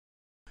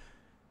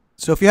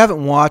So if you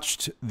haven't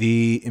watched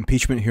the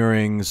impeachment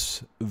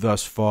hearings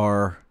thus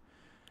far,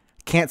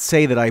 can't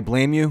say that I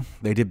blame you.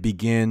 They did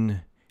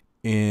begin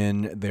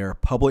in their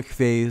public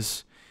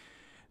phase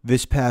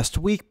this past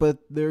week, but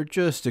they're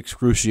just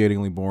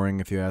excruciatingly boring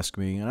if you ask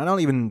me. And I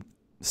don't even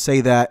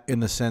say that in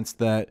the sense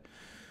that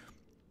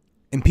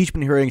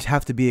impeachment hearings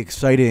have to be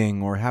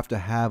exciting or have to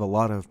have a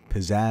lot of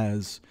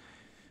pizzazz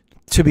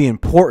to be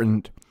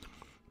important.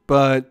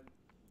 But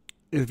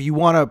if you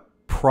want to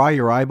pry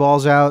your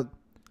eyeballs out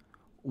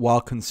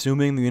while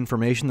consuming the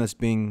information that's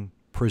being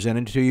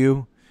presented to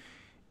you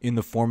in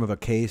the form of a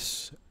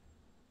case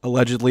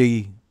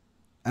allegedly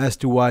as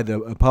to why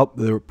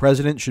the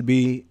president should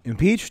be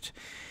impeached,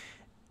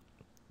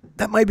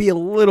 that might be a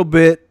little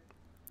bit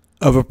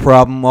of a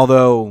problem,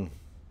 although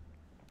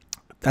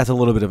that's a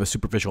little bit of a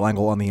superficial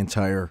angle on the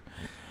entire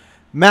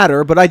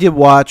matter. But I did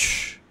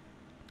watch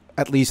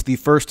at least the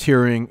first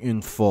hearing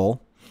in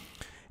full,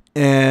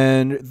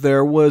 and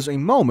there was a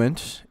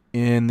moment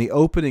in the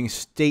opening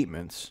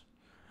statements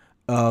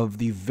of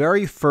the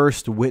very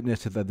first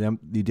witness that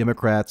the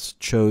Democrats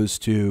chose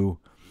to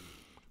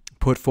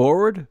put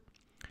forward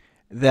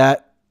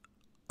that,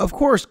 of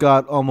course,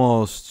 got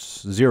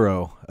almost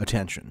zero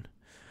attention,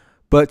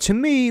 but to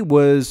me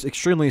was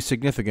extremely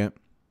significant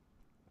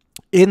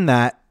in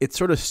that it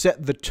sort of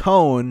set the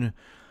tone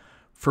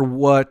for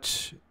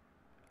what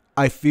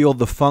I feel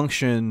the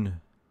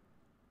function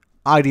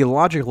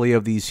ideologically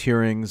of these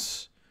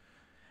hearings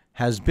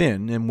has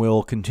been and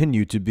will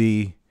continue to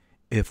be,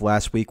 if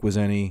last week was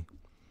any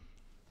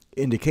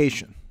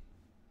indication,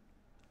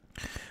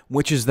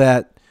 which is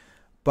that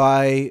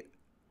by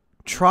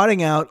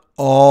trotting out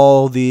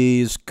all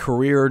these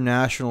career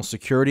national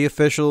security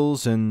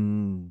officials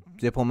and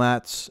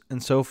diplomats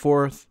and so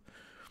forth,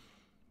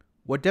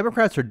 what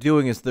Democrats are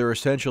doing is they're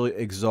essentially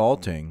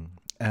exalting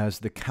as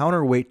the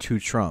counterweight to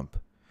Trump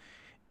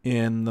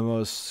in the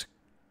most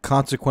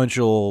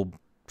consequential,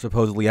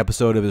 supposedly,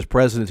 episode of his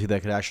presidency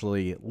that could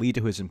actually lead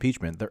to his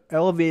impeachment. They're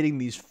elevating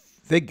these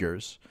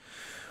figures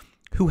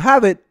who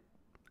have it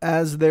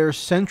as their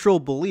central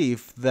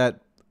belief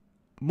that,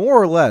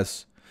 more or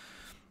less,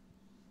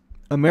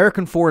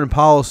 American foreign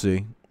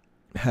policy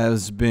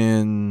has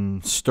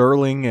been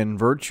sterling and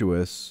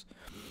virtuous,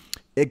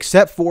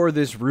 except for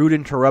this rude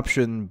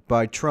interruption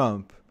by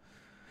Trump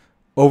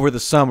over the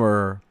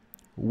summer,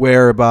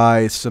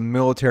 whereby some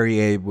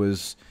military aid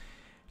was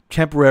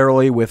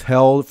temporarily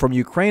withheld from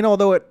Ukraine,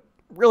 although it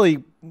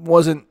really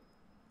wasn't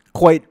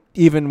quite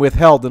even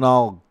withheld, and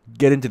I'll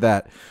get into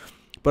that.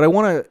 But I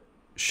want to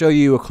show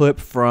you a clip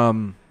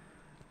from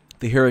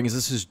the hearings.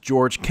 This is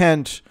George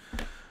Kent.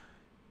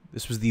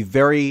 This was the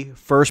very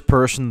first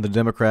person the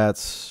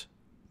Democrats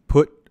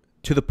put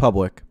to the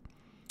public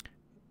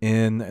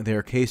in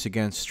their case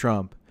against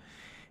Trump.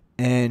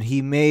 And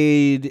he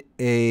made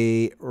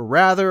a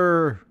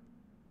rather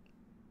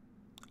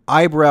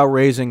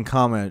eyebrow-raising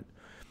comment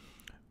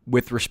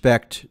with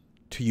respect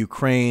to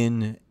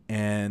Ukraine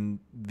and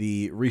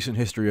the recent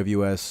history of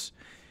U.S.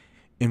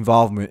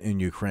 involvement in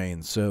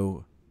Ukraine.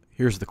 So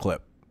here's the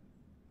clip.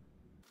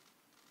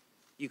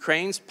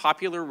 Ukraine's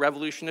popular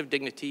revolution of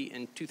dignity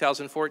in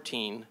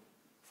 2014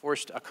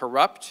 forced a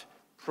corrupt,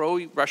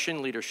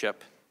 pro-Russian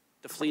leadership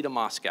to flee to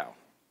Moscow.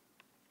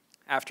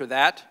 After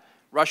that,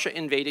 Russia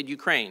invaded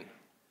Ukraine,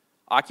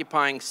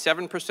 occupying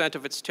 7%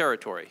 of its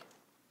territory,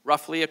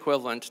 roughly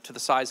equivalent to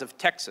the size of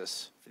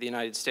Texas for the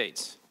United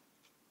States.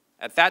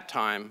 At that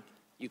time,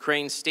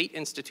 Ukraine's state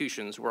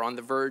institutions were on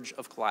the verge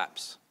of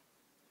collapse.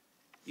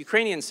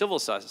 Ukrainian civil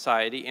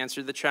society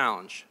answered the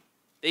challenge.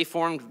 They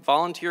formed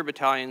volunteer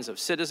battalions of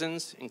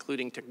citizens,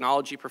 including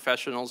technology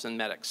professionals and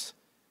medics.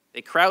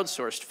 They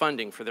crowdsourced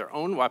funding for their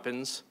own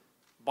weapons,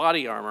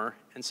 body armor,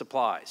 and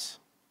supplies.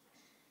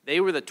 They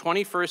were the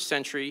 21st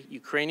century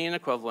Ukrainian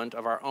equivalent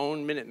of our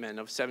own Minutemen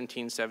of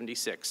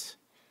 1776,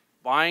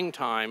 buying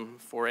time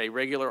for a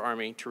regular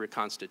army to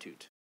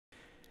reconstitute.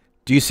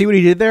 Do you see what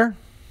he did there?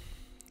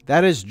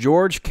 That is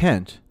George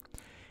Kent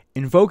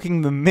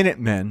invoking the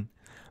Minutemen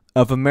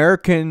of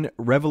American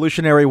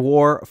Revolutionary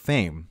War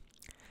fame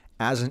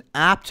as an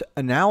apt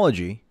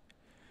analogy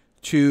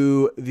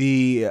to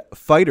the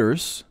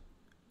fighters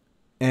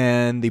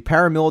and the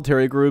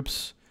paramilitary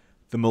groups,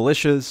 the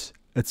militias,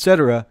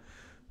 etc.,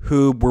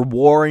 who were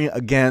warring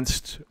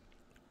against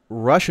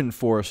Russian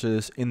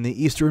forces in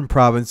the eastern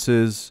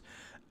provinces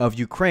of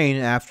Ukraine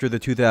after the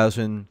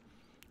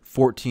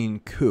 2014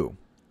 coup.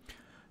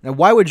 Now,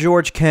 why would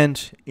George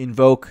Kent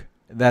invoke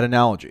that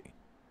analogy?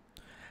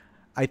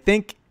 I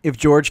think if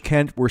George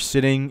Kent were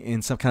sitting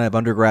in some kind of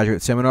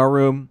undergraduate seminar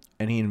room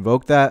and he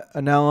invoked that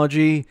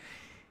analogy,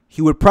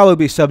 he would probably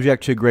be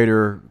subject to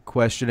greater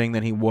questioning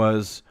than he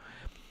was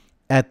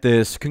at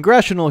this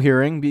congressional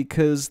hearing,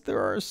 because there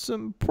are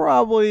some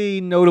probably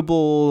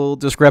notable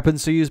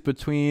discrepancies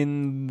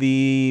between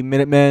the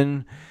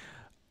Minutemen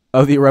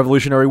of the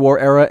Revolutionary War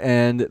era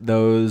and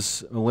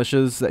those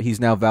militias that he's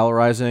now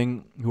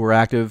valorizing who were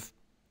active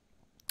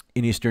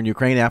in eastern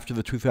Ukraine after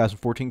the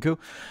 2014 coup.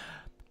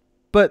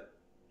 But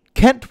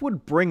Kent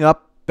would bring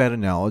up that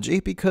analogy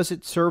because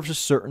it serves a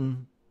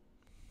certain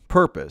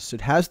purpose.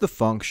 It has the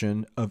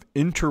function of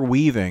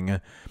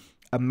interweaving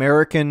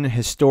American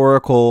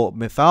historical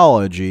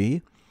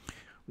mythology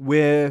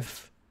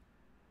with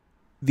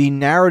the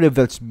narrative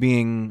that's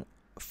being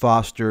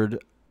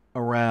fostered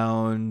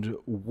around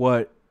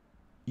what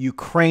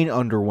Ukraine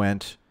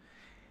underwent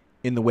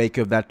in the wake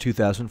of that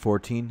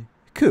 2014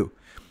 coup.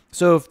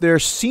 So if they're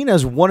seen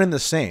as one and the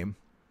same,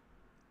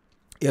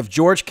 if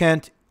George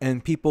Kent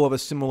and people of a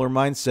similar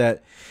mindset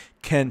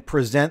can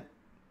present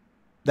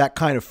that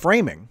kind of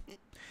framing,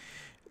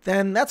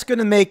 then that's going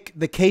to make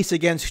the case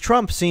against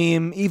Trump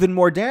seem even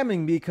more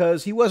damning,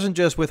 because he wasn't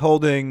just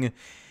withholding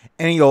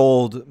any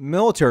old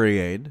military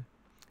aid.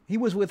 He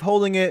was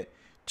withholding it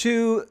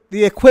to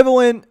the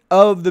equivalent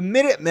of the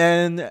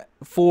Minutemen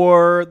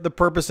for the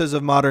purposes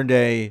of modern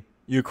day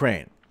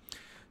Ukraine.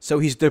 So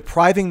he's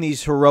depriving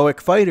these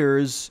heroic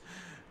fighters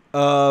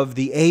of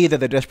the aid that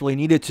they desperately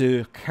needed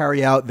to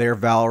carry out their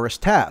valorous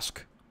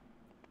task.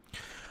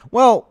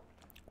 Well,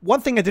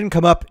 one thing that didn't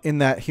come up in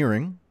that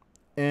hearing,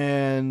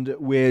 and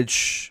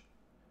which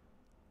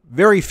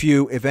very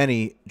few, if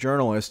any,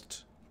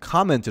 journalists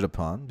commented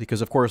upon,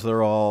 because of course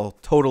they're all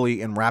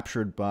totally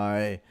enraptured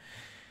by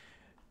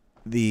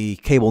the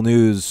cable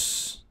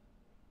news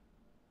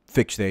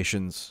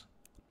fixations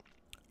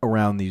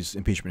around these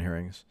impeachment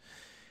hearings.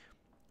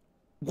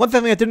 One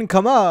thing that didn't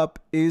come up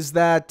is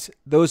that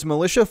those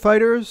militia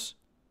fighters,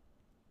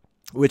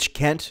 which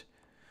Kent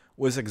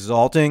was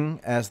exalting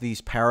as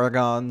these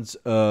paragons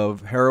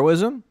of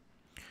heroism,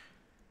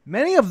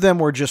 many of them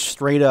were just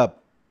straight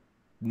up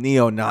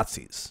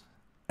neo-Nazis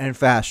and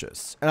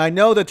fascists. And I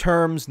know the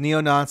terms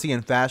neo-Nazi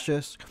and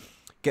fascist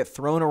get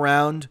thrown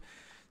around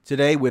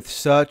today with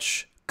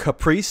such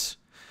caprice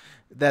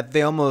that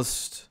they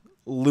almost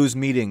lose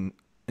meaning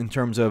in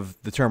terms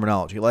of the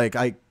terminology. Like,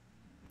 I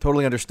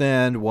totally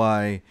understand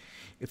why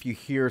if you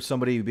hear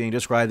somebody being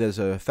described as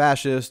a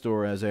fascist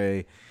or as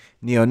a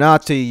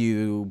neo-Nazi,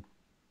 you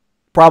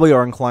probably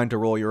are inclined to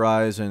roll your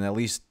eyes and at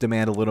least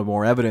demand a little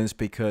more evidence,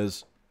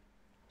 because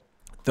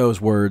those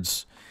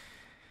words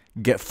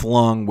get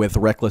flung with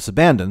reckless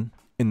abandon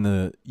in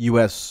the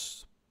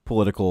U.S.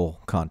 political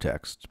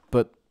context.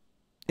 But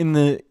in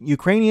the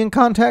Ukrainian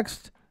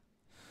context,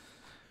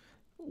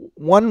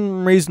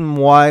 one reason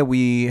why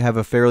we have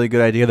a fairly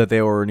good idea that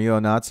they were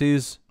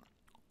neo-Nazis,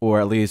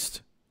 or at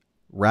least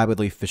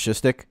rabidly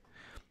fascistic,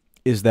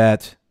 is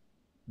that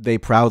they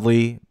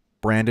proudly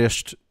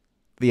brandished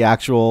the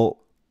actual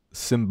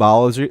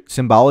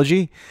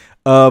symbology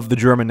of the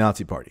German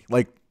Nazi Party.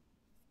 Like,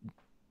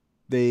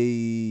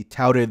 they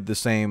touted the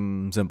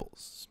same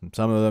symbols.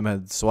 Some of them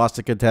had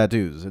swastika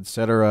tattoos,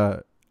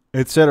 etc.,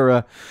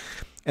 etc.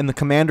 And the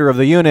commander of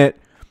the unit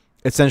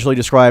essentially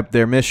described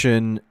their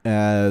mission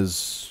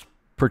as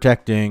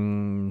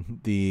protecting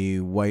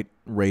the white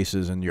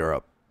races in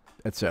Europe,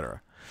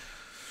 etc.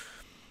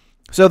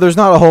 So there's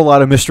not a whole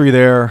lot of mystery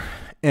there.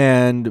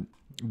 And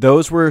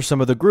those were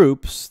some of the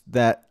groups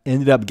that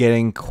ended up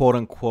getting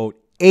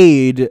quote-unquote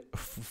aid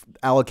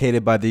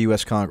allocated by the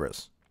U.S.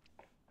 Congress.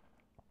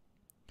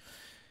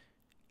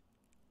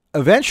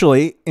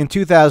 Eventually, in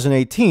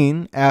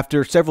 2018,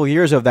 after several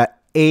years of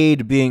that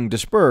aid being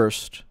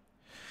dispersed,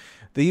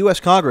 the U.S.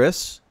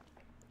 Congress,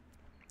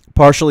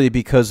 partially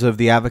because of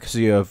the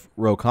advocacy of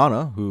Ro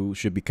Khanna, who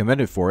should be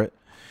commended for it,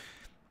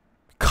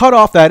 cut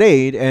off that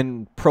aid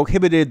and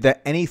prohibited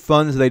that any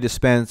funds they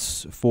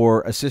dispense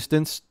for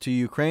assistance to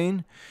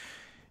Ukraine,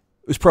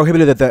 it was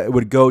prohibited that it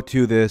would go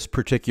to this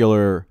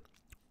particular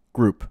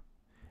group.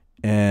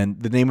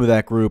 And the name of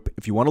that group,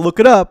 if you want to look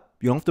it up,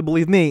 you don't have to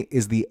believe me,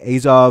 is the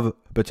Azov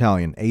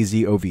Battalion,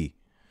 AZOV.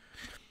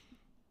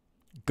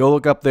 Go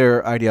look up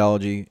their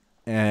ideology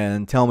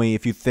and tell me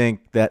if you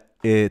think that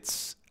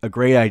it's a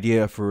great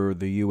idea for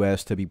the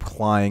U.S. to be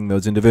plying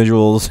those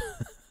individuals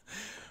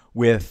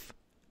with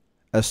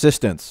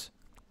assistance.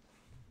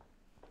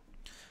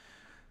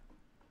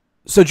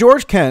 So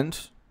George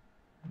Kent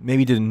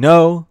maybe didn't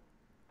know,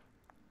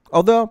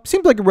 although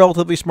seems like a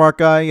relatively smart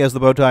guy. He has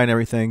the bow tie and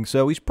everything,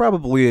 so he's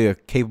probably a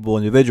capable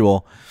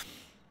individual.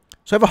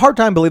 So I have a hard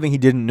time believing he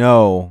didn't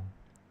know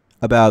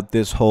about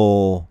this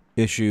whole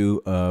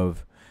issue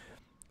of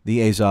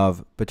the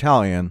Azov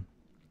Battalion.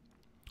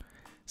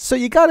 So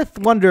you got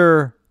to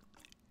wonder,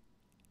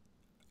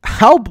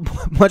 how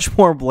much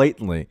more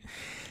blatantly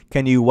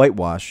can you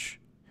whitewash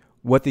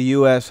what the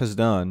U.S. has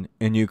done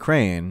in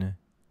Ukraine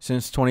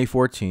since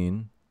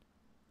 2014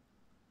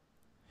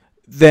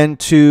 than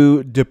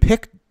to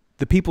depict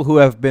the people who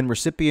have been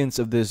recipients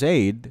of this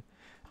aid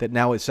that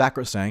now is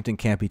sacrosanct and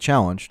can't be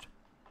challenged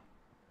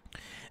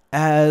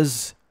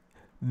as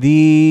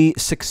the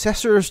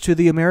successors to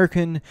the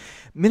American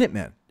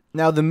Minutemen.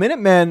 Now, the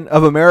Minutemen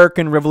of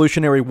American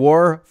Revolutionary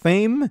War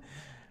fame,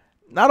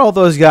 not all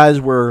those guys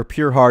were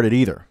pure-hearted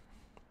either.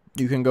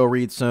 You can go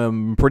read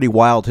some pretty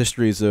wild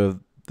histories of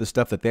the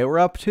stuff that they were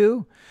up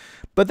to,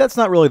 but that's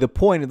not really the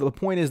point. The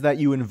point is that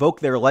you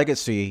invoke their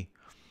legacy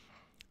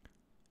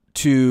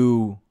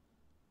to,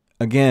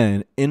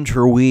 again,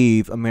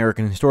 interweave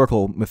American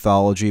historical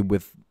mythology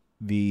with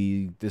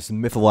this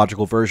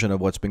mythological version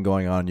of what's been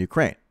going on in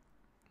Ukraine.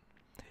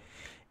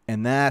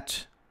 And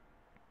that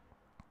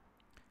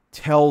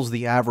tells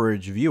the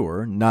average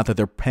viewer, not that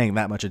they're paying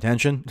that much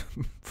attention,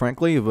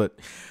 frankly, but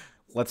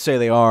let's say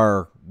they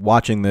are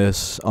watching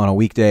this on a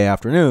weekday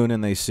afternoon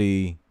and they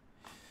see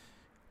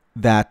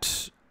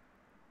that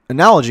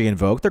analogy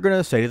invoked, they're going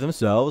to say to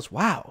themselves,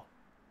 wow,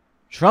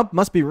 Trump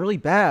must be really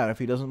bad if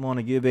he doesn't want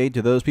to give aid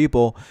to those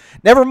people.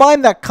 Never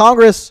mind that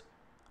Congress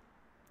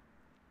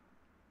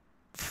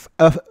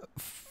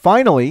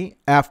finally,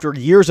 after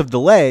years of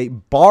delay,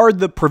 barred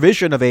the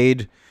provision of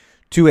aid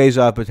to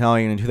Azov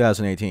Battalion in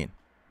 2018.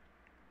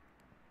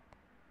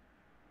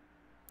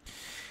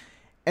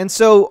 And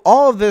so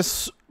all of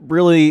this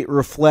really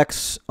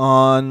reflects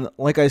on,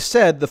 like I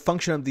said, the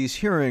function of these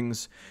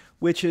hearings,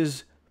 which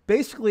is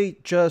basically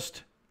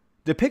just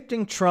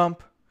depicting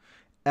Trump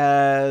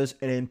as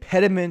an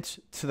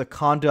impediment to the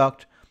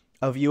conduct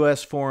of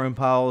U.S. foreign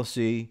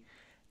policy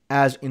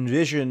as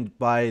envisioned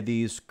by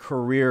these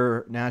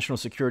career national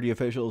security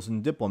officials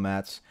and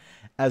diplomats,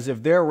 as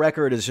if their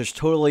record is just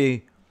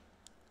totally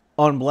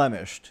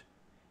unblemished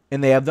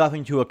and they have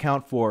nothing to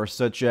account for,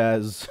 such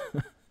as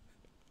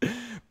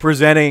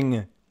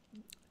presenting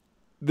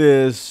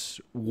this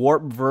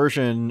warped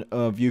version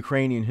of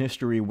Ukrainian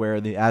history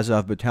where the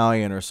Azov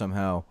Battalion are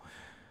somehow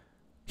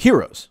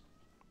heroes.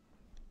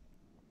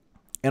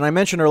 And I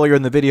mentioned earlier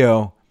in the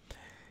video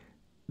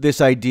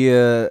this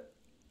idea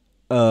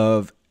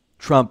of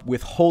Trump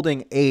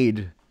withholding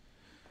aid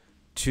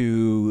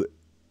to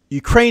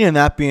Ukraine and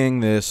that being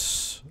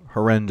this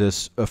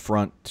horrendous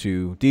affront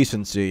to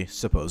decency,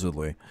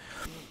 supposedly.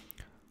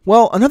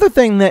 Well, another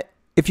thing that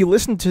if you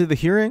listen to the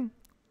hearing,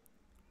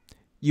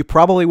 you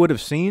probably would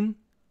have seen,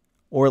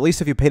 or at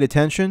least if you paid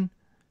attention,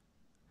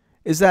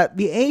 is that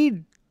the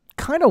aid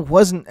kind of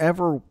wasn't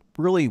ever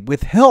really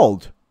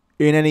withheld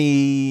in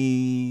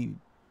any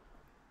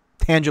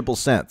tangible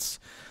sense.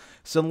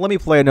 So let me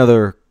play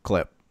another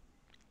clip.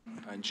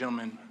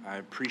 Gentlemen, I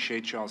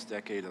appreciate y'all's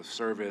decade of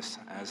service.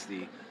 As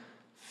the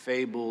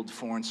fabled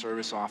Foreign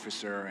Service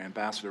officer,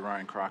 Ambassador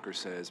Ryan Crocker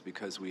says,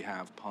 because we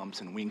have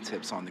pumps and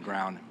wingtips on the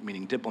ground,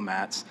 meaning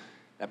diplomats,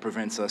 that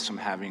prevents us from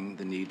having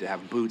the need to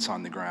have boots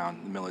on the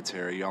ground, the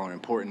military. Y'all are an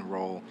important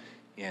role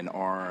in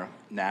our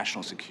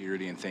national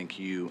security, and thank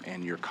you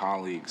and your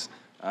colleagues.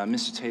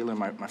 Mr. Taylor,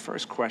 my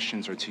first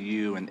questions are to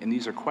you, and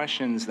these are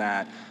questions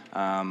that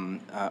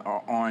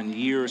are on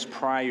years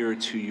prior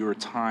to your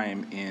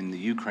time in the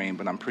Ukraine,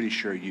 but I'm pretty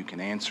sure you can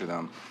answer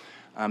them.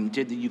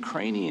 Did the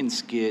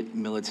Ukrainians get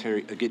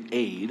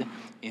aid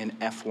in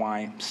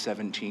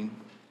FY17?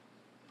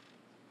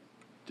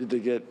 Did they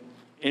get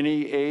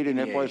any aid in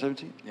Any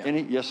FY17? Yeah.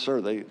 Any? Yes, sir.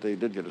 They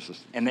did get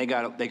assistance. And they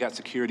got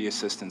security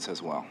assistance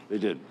as well. They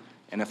did.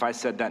 And if I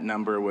said that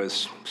number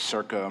was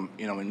circa,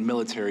 in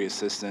military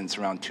assistance,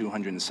 around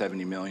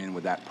 270 million,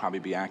 would that probably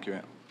be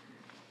accurate?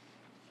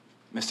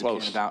 Mr.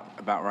 Close. King,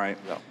 about right?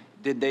 Yeah.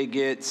 Did they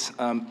get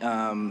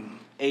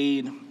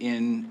aid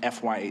in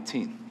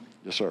FY18,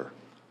 Yes, sir.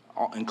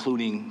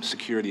 including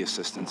security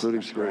assistance?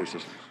 Including security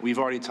assistance. We've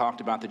already talked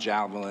about the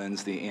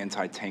javelins, the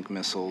anti-tank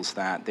missiles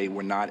that they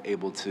were not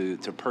able to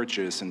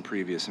purchase in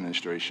previous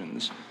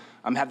administrations.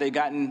 Have they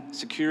gotten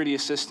security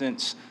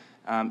assistance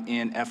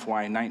in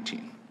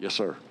FY19? Yes,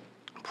 sir.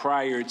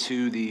 Prior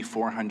to the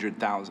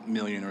 400,000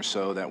 million or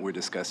so that we're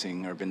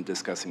discussing or been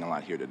discussing a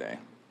lot here today?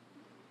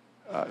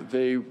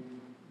 They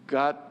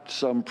got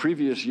some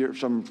previous year,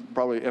 some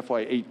probably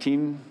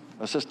FY18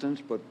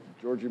 assistance, but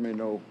George, you may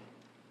know.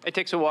 It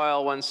takes a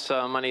while once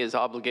money is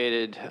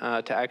obligated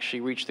to actually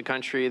reach the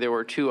country. There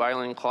were 2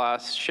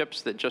 island-class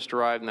ships that just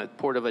arrived in the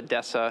port of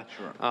Odessa,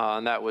 Sure.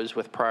 And that was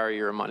with prior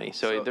year money.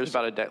 So there's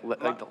about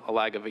a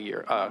lag of a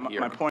year.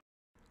 My point.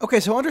 Okay,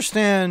 so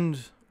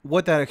understand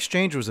what that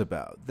exchange was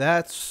about.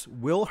 That's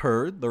Will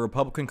Hurd, the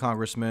Republican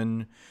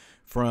congressman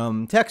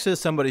from Texas,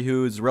 somebody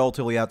who's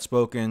relatively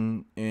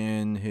outspoken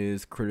in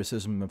his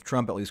criticism of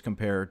Trump, at least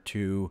compared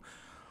to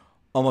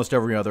almost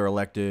every other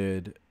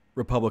elected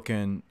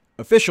Republican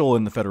official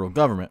in the federal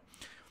government.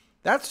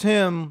 That's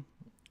him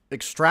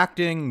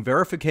extracting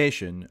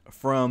verification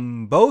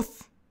from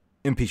both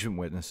impeachment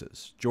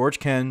witnesses, George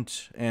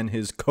Kent and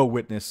his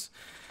co-witness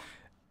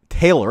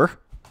Taylor,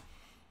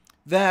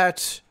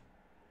 that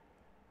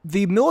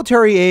the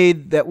military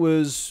aid that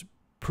was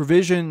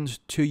provisioned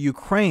to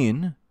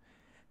Ukraine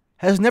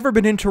has never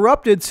been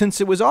interrupted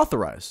since it was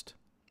authorized.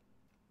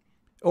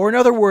 Or in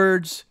other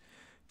words,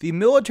 the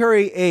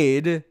military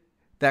aid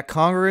that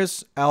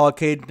Congress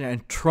allocated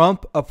and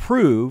Trump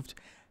approved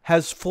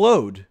has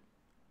flowed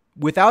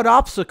without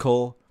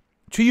obstacle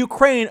to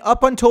Ukraine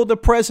up until the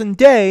present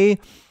day,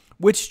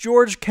 which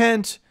George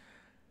Kent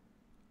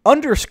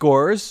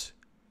underscores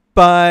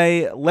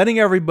by letting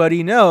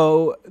everybody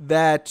know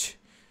that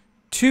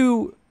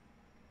 2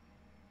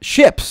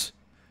 ships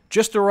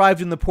just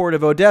arrived in the port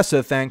of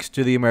Odessa thanks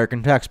to the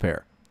American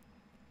taxpayer.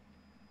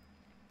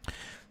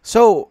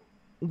 So,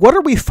 what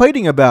are we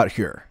fighting about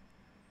here?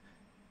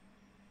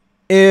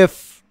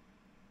 If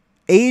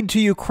aid to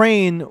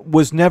Ukraine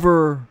was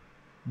never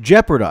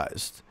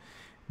jeopardized,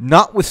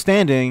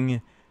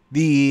 notwithstanding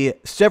the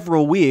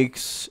several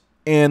weeks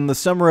in the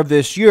summer of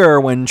this year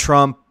when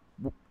Trump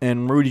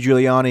and Rudy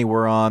Giuliani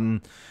were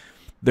on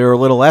their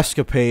little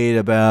escapade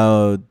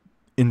about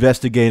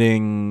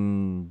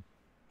investigating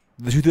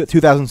the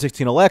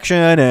 2016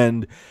 election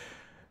and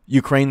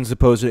Ukraine's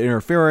supposed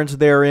interference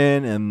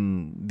therein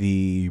and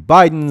the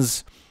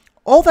Bidens,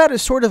 all that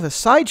is sort of a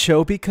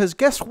sideshow because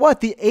guess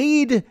what? The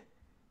aid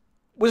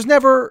was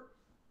never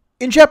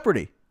in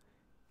jeopardy.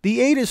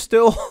 The aid is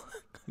still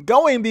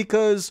going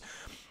because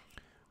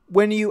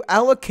when you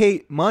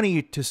allocate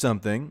money to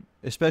something,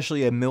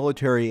 especially a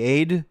military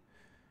aid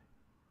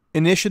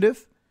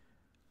initiative,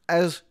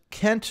 as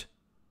Kent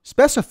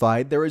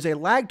specified, there is a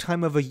lag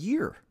time of a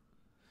year.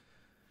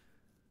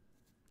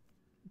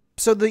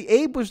 So the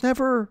aid was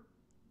never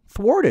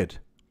thwarted.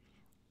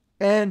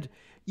 And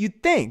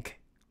you'd think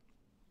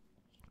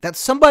that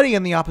somebody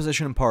in the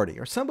opposition party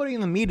or somebody in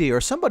the media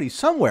or somebody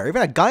somewhere,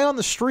 even a guy on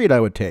the street I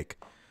would take,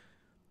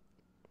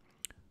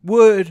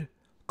 would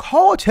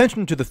call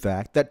attention to the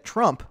fact that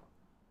Trump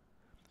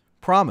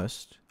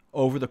promised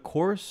over the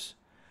course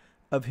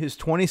of his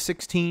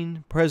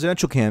 2016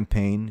 presidential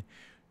campaign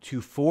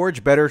to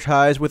forge better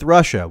ties with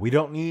Russia. We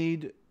don't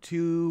need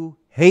to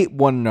hate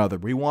one another.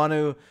 We want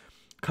to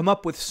come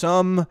up with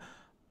some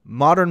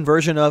modern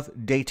version of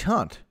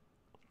détente.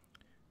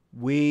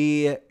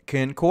 We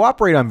can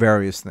cooperate on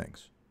various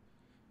things.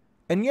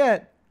 And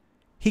yet,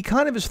 he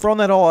kind of has thrown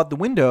that all out the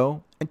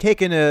window and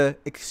taken an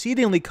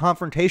exceedingly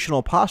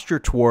confrontational posture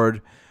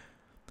toward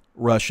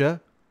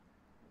Russia,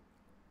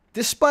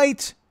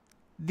 despite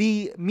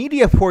the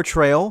media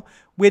portrayal,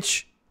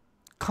 which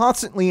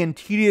constantly and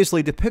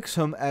tediously depicts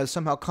him as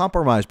somehow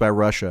compromised by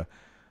Russia.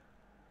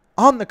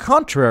 On the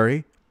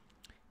contrary,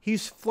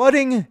 he's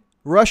flooding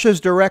Russia's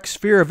direct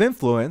sphere of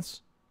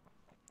influence,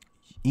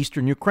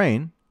 eastern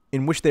Ukraine,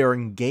 in which they are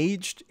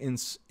engaged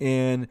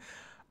in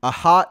a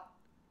hot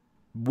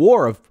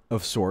war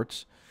of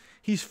sorts.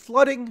 He's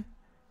flooding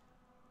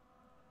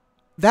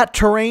that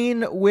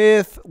terrain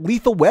with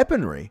lethal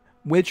weaponry,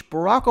 which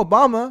Barack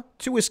Obama,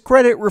 to his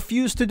credit,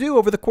 refused to do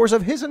over the course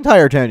of his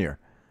entire tenure.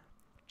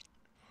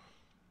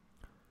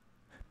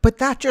 But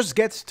that just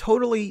gets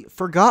totally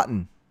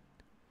forgotten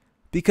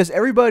because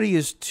everybody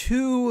is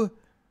too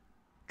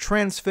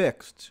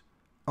transfixed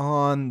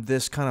on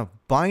this kind of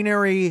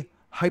binary,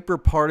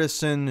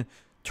 hyper-partisan,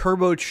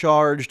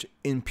 turbocharged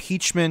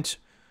impeachment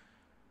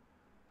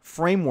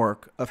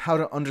framework of how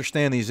to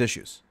understand these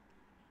issues.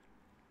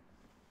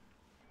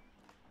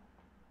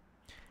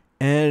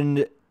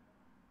 And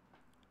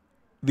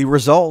the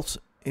result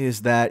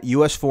is that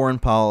U.S. foreign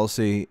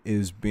policy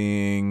is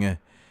being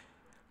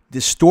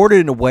distorted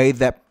in a way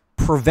that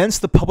prevents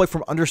the public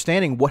from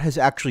understanding what has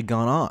actually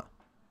gone on.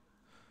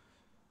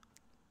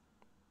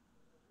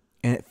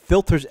 And it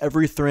filters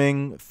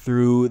everything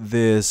through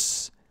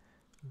this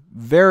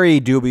very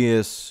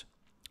dubious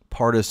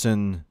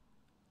partisan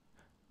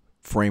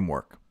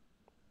framework.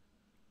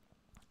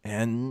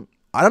 And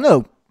I don't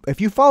know,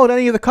 if you followed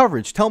any of the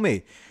coverage, tell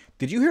me,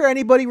 did you hear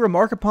anybody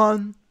remark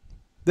upon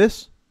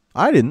this?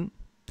 I didn't.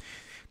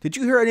 Did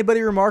you hear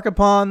anybody remark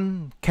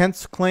upon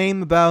Kent's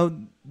claim about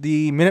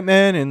the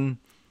Minutemen and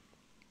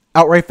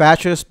outright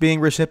fascists being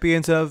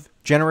recipients of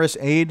generous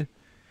aid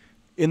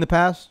in the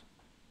past?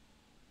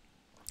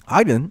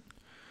 I didn't.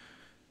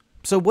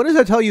 So what does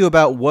that tell you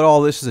about what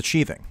all this is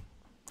achieving?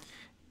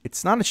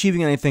 It's not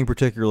achieving anything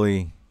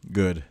particularly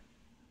good.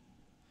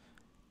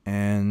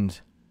 And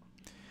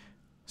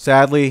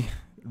sadly,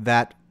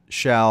 that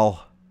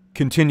shall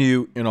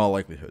continue in all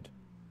likelihood.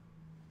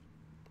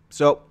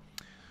 So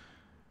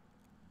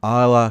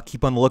I'll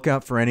keep on the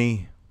lookout for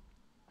any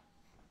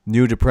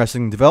new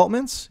depressing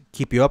developments,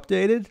 keep you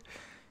updated.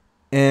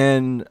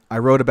 And I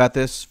wrote about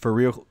this for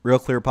Real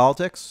Clear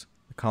Politics.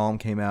 The column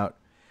came out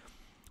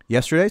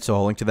yesterday, so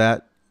I'll link to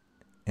that,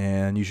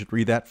 and you should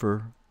read that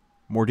for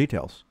more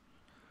details.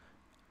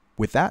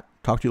 With that,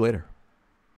 talk to you later.